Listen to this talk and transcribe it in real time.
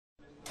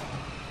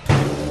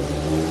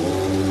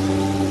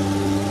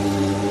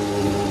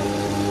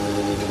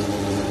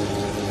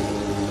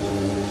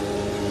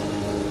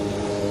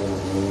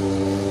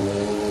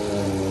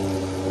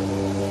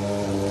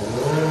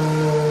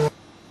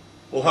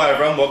Well, hi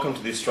everyone, welcome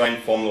to the Australian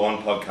Formula One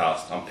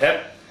podcast. I'm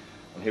Pep,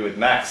 I'm here with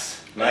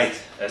Max. Mate,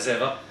 as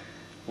ever.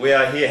 We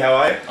are here, how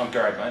are you? I'm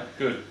great, mate.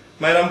 Good.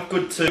 Mate, I'm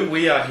good too.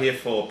 We are here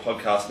for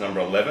podcast number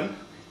 11,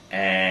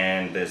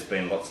 and there's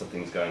been lots of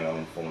things going on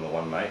in Formula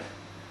One, mate.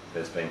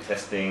 There's been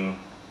testing,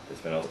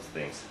 there's been all sorts of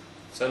things.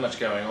 So much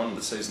going on,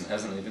 the season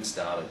hasn't even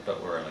started,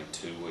 but we're only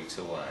 2 weeks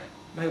away.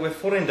 Mate, we're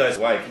 14 days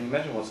away. Can you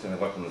imagine what's going to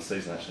happen when the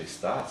season actually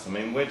starts? I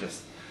mean, we're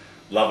just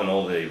loving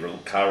all the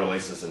car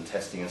releases and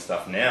testing and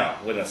stuff now.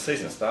 When the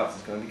season starts,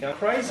 it's going to be going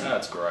crazy. No,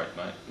 it's great,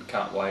 mate.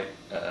 Can't wait.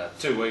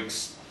 2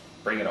 weeks,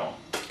 bring it on.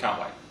 Can't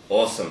wait.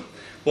 Awesome.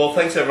 Well,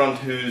 thanks everyone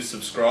who's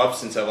subscribed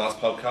since our last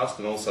podcast,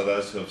 and also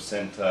those who have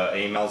sent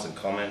emails and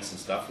comments and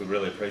stuff. We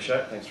really appreciate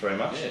it. Thanks very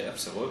much. Yeah,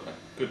 absolutely.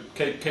 Good.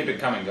 Keep it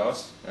coming,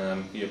 guys.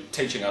 You're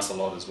teaching us a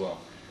lot as well.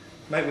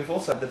 Mate, we've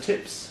also had the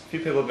tips. A few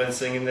people have been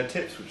sending in their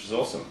tips, which is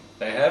awesome.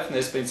 They have, and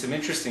there's been some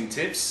interesting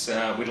tips.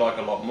 We'd like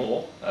a lot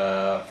more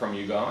from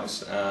you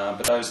guys,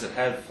 but those that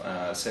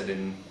have sent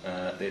in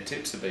their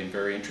tips have been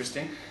very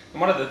interesting.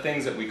 And one of the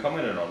things that we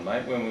commented on,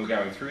 mate, when we were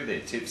going through their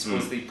tips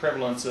was the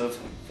prevalence of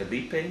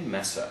Felipe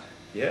Massa.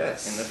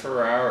 Yes. In the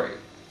Ferrari.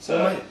 So,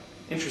 well, mate,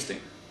 interesting.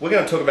 We're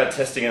going to talk about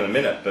testing in a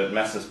minute, but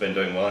Massa's been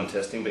doing well in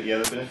testing. But yeah,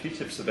 there's been a few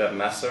tips about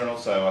Massa, and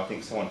also I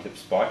think someone tipped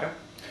Spiker.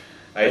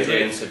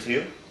 Adrian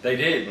Satil. They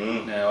did.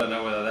 Now, I don't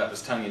know whether that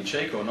was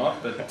tongue-in-cheek or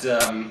not, but,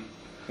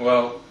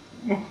 well,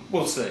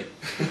 we'll see.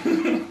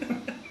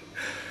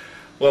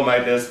 Well,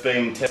 mate, there's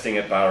been testing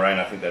at Bahrain.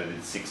 I think they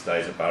did 6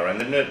 days at Bahrain.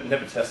 They've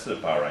never tested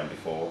at Bahrain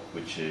before,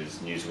 which is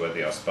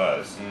newsworthy, I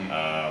suppose.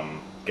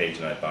 Getting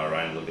to know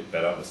Bahrain a little bit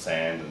better, the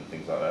sand and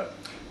things like that.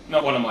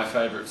 Not one of my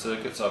favourite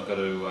circuits, I've got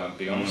to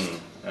be honest.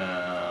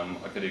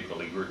 I could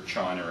equally group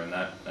China in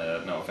that.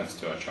 No offence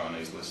to our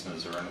Chinese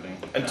listeners or anything.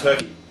 And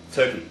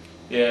Turkey.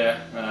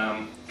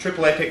 Yeah.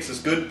 Triple Apex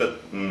is good,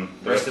 but the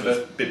rest of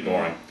it's a bit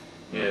boring.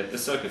 Yeah, the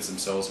circuits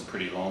themselves are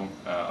pretty long.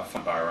 I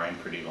find Bahrain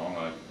pretty long.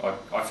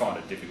 I find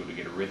it difficult to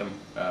get a rhythm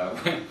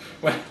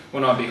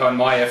when I'm behind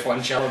my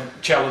F1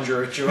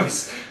 challenger of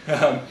choice.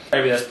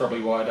 Maybe that's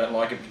probably why I don't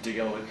like it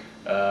particularly.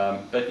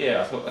 But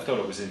yeah, I thought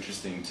it was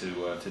interesting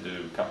to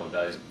do a couple of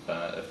days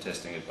of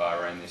testing at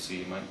Bahrain this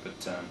year, mate.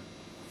 But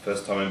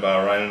first time in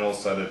Bahrain, and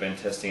also they've been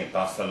testing at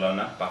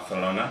Barcelona.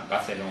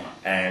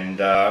 And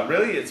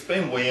really, it's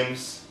been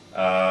Williams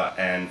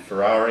and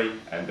Ferrari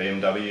and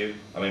BMW.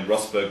 I mean,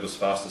 Rosberg was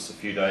fastest a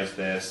few days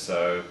there,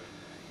 so...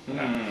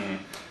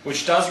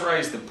 Which does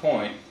raise the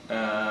point,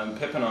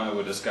 Pep and I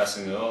were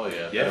discussing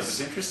earlier, that it was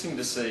interesting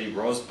to see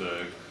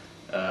Rosberg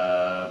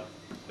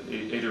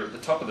either at the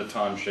top of the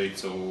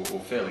timesheets or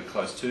fairly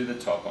close to the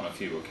top on a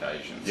few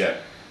occasions. Yeah.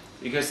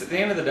 Because at the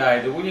end of the day,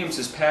 the Williams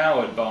is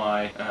powered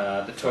by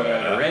the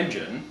Toyota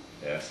engine.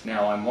 Yes.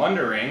 Now I'm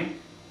wondering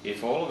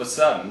if all of a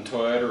sudden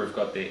Toyota have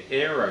got their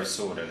aero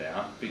sorted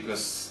out,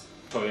 because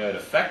Toyota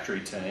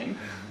factory team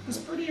is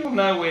pretty well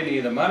nowhere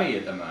near the money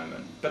at the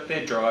moment, but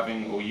they're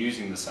driving or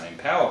using the same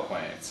power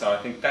plant. So I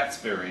think that's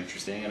very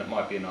interesting, and it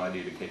might be an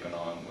idea to keep an eye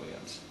on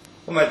Williams.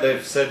 Well, mate,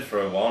 they've said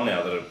for a while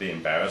now that it would be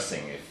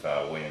embarrassing if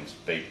Williams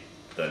beat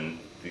the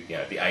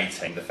A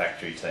team, the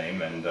factory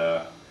team, and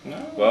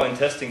well, in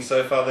testing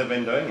so far they've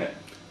been doing it.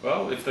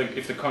 Well, if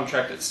the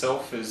contract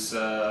itself is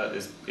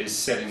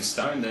set in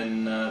stone,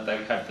 then they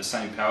have the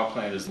same power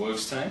plant as the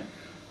works team.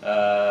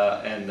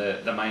 And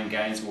the main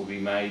gains will be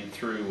made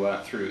through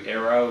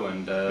aero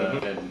and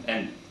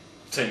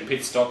team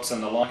pit stops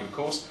and the like, of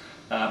course.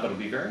 But it'll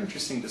be very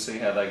interesting to see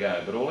how they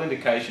go. But all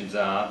indications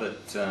are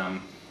that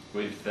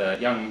with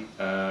young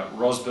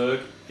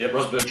Rosberg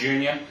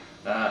Jr.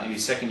 In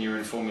his second year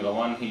in Formula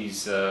One,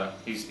 he's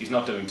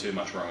not doing too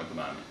much wrong at the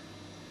moment.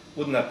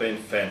 Wouldn't that have been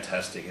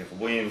fantastic if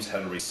Williams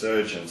had a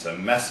resurgence, a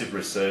massive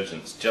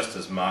resurgence, just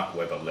as Mark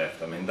Webber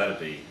left? I mean, that'd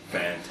be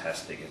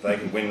fantastic. If they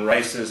could win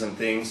races and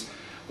things,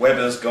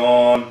 Webber's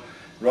gone,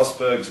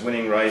 Rosberg's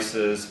winning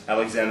races,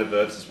 Alexander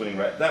Wirtz is winning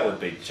races, that would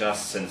be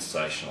just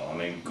sensational. I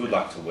mean, good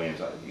luck to Williams,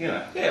 you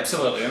know. Yeah,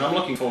 absolutely, and I'm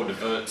looking forward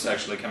to Wirtz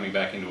actually coming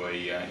back into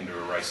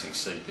a racing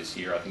seat this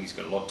year. I think he's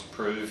got a lot to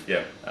prove.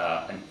 Yeah.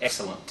 An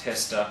excellent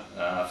tester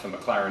for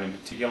McLaren in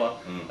particular.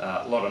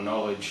 A lot of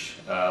knowledge,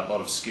 a lot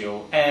of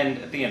skill, and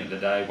at the end of the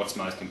day, what's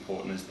most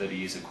important is that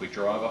he is a quick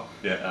driver.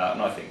 Yeah.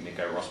 And I think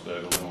Nico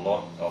Rosberg will learn a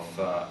lot off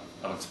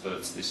Alex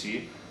Wirtz this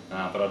year,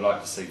 but I'd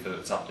like to see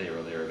Wirtz up there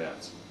or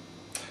thereabouts.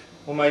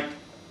 Well, mate,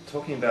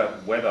 talking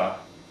about Webber,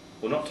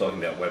 well, not talking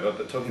about Webber,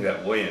 but talking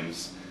about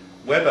Williams,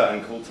 Webber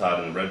and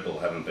Coulthard and Red Bull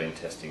haven't been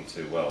testing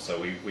too well.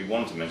 So we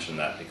wanted to mention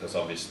that because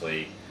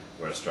obviously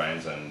we're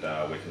Australians and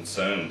we're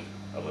concerned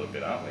a little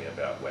bit, aren't we,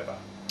 about Webber?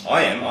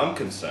 I'm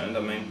concerned.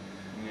 I mean,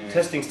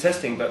 testing's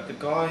testing, but the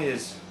guy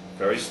is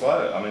very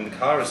slow. I mean, the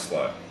car is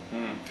slow.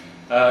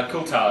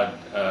 Coulthard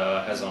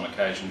has on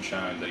occasion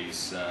shown that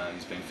he's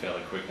been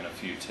fairly quick in a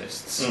few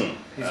tests.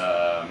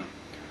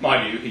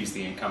 Mind you, he's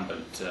the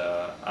incumbent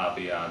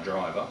RBR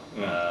driver,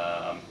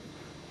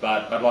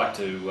 but I'd like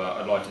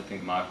to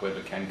think Mark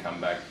Webber can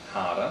come back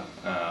harder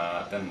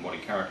than what he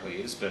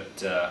currently is.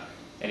 But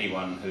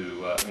anyone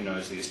who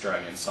knows the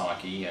Australian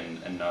psyche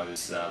and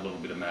knows a little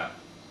bit about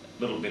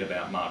little bit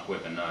about Mark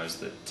Webber knows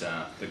that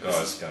The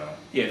guy's going to...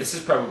 yeah, this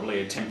is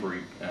probably a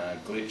temporary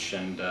glitch,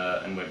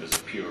 and Webber's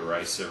a pure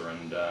racer,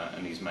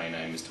 and his main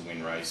aim is to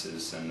win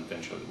races and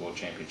eventually the World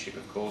Championship.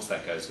 Of course,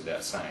 that goes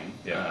without saying.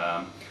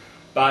 Yeah.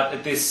 But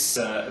at this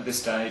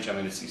stage, I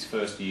mean, it's his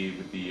first year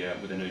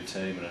with a new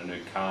team and a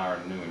new car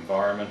and a new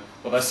environment.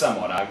 Although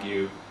some might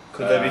argue,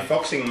 Could they be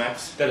foxing,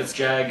 Max? that it's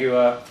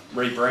Jaguar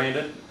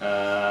rebranded.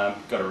 Got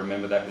to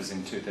remember that was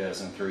in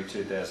 2003,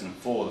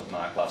 2004 that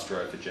Mark last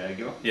drove for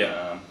Jaguar.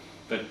 Yeah.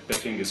 But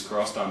fingers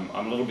crossed. I'm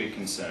a little bit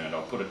concerned.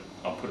 I'll put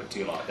it to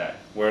you like that.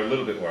 We're a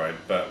little bit worried,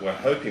 but we're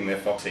hoping they're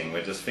foxing.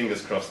 We're just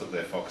fingers crossed that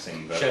they're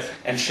foxing. But...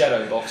 And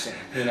shadow boxing.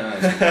 Who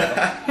knows?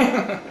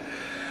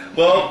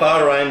 Well,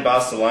 Bahrain,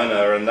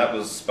 Barcelona, and that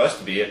was supposed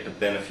to be it,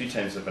 but then a few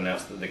teams have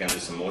announced that they're going to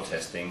do some more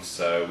testing.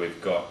 So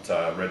we've got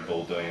Red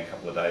Bull doing a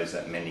couple of days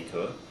at Magny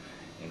Cours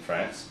in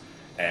France.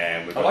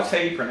 And we've I got like how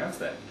you pronounce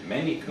that.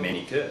 Magny Cours.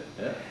 Magny Cours.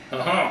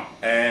 Yeah.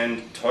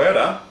 And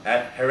Toyota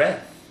at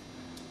Jerez.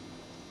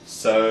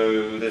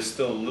 So there's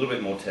still a little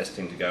bit more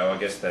testing to go. I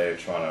guess they're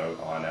trying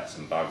to iron out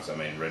some bugs. I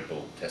mean, Red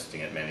Bull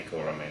testing at Magny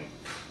Cours, I mean...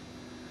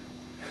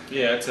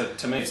 Yeah,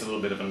 to me it's a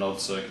little bit of an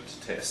odd circuit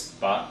to test,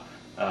 but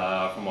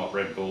from what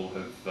Red Bull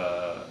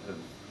have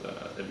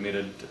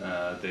admitted,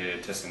 they're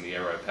testing the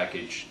aero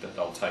package that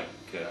they'll take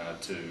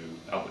to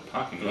Albert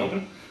Park in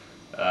Melbourne.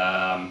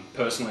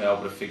 Personally, I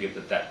would have figured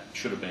that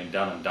should have been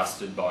done and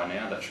dusted by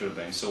now. That should have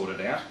been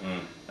sorted out.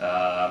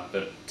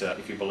 But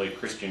if you believe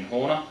Christian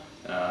Horner,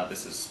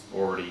 this is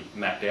already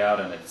mapped out,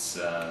 and it's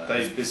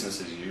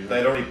business as usual.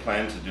 They'd already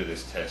planned to do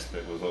this test,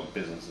 but it was all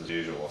business as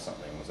usual or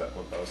something. Was that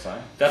what they were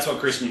saying? That's what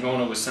Christian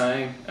Horner was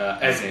saying,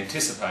 as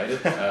anticipated.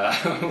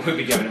 We'll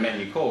be going to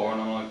Magny Cours,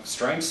 and I'm like,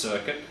 strange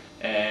circuit.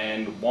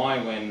 And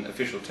why, when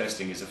official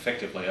testing is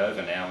effectively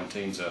over now and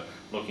teams are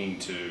looking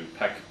to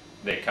pack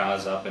their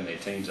cars up and their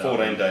teams up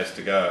 14 days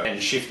to go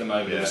and shift them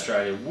over to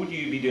Australia, would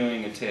you be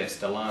doing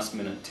a last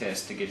minute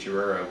test to get your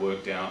aero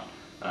worked out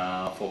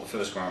for the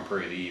first Grand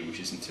Prix of the year, which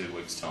is in 2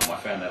 weeks' time? I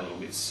found that a little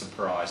bit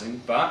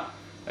surprising, but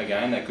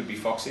again, they could be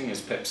foxing,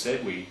 as Pep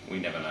said. We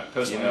never know.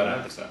 Personally, I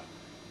don't think so.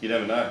 You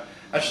never know.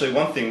 Actually,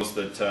 one thing was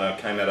that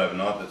came out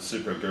overnight that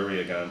Super Aguri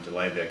are going to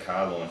delay their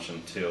car launch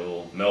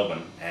until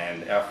Melbourne,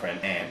 and our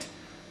friend Ant,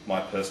 my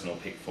personal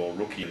pick for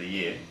Rookie of the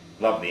Year,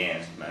 love the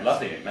Ant, Max. Love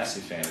the Ant,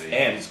 massive fan of the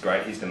Ant. Ant's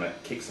great. He's going to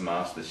kick some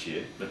ass this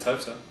year. Let's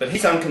hope so. But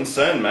he's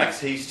unconcerned, Max.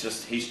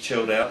 He's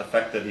chilled out. The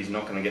fact that he's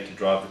not going to get to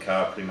drive the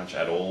car pretty much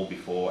at all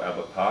before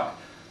Albert Park,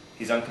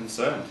 he's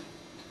unconcerned.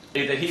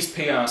 Either his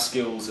PR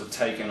skills have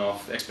taken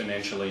off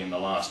exponentially in the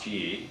last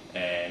year,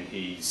 and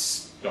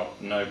he's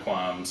got no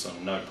qualms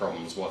and no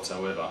problems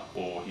whatsoever,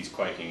 or he's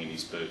quaking in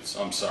his boots.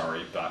 I'm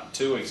sorry, but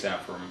 2 weeks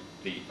out from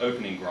the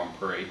opening Grand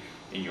Prix,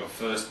 in your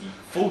first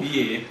full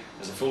year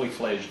as a fully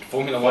fledged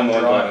Formula One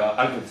driver,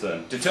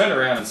 unconcerned, to turn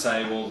around and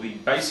say, well, the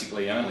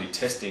basically only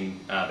testing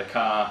the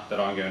car that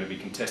I'm going to be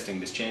contesting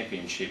this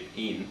championship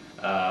in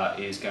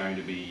is going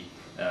to be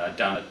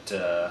done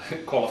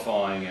at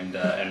qualifying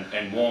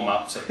and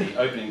warm-ups at the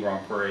opening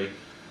Grand Prix.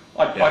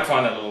 I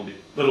find that a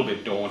little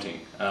bit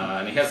daunting,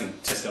 and he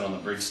hasn't tested on the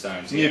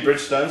Bridgestones yet. New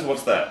Bridgestones?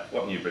 What's that?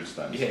 What new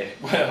Bridgestones? Yeah,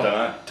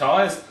 well,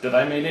 tyres, do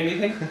they mean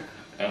anything?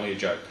 Only a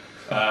joke.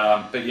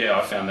 But yeah,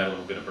 I found that a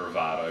little bit of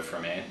bravado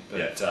from Ant.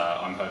 But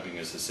I'm hoping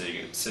as the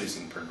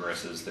season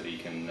progresses that he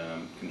can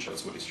show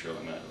us what he's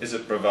truly made of. Is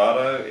it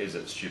bravado? Is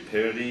it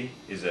stupidity?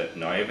 Is it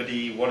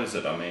naivety? What is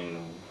it? I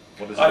mean,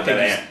 what is it about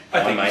Ant?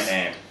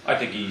 Ant. I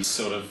think he's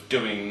sort of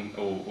doing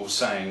or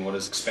saying what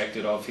is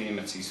expected of him.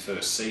 It's his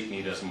first seat, and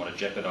he doesn't want to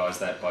jeopardise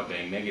that by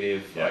being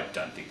negative. Yeah. I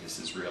don't think this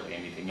is really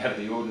anything out of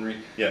the ordinary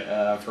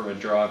from a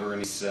driver in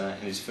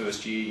his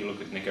first year. You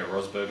look at Nico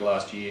Rosberg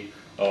last year.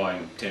 I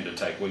intend to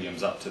take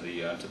Williams up to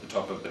the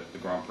top of the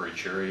Grand Prix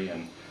Cherry,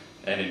 and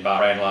in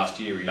Bahrain last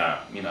year,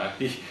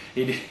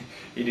 he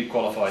did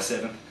qualify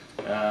 7th.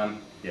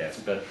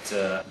 But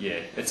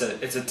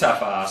it's a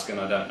tough ask, and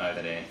I don't know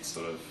that Ant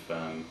sort of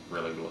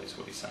really believes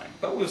what he's saying.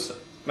 But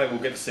maybe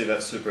we'll get to see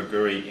that Super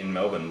Aguri in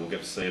Melbourne. We'll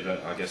get to see it.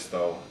 I guess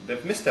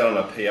they've missed out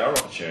on a PR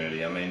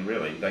opportunity. I mean,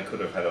 really, they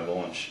could have had a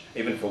launch,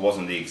 even if it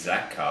wasn't the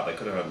exact car. They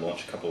could have had a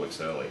launch a couple of weeks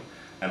early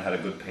and had a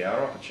good PR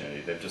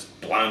opportunity. They've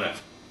just blown it.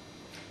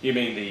 You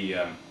mean the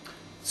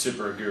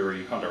Super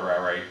Aguri Honda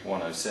Rare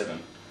 107?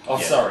 Oh,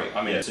 sorry,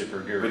 I mean Super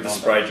Aguri with the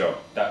Honda. spray job.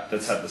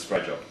 That's had the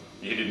spray job.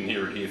 You didn't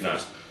hear it here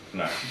first.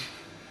 No.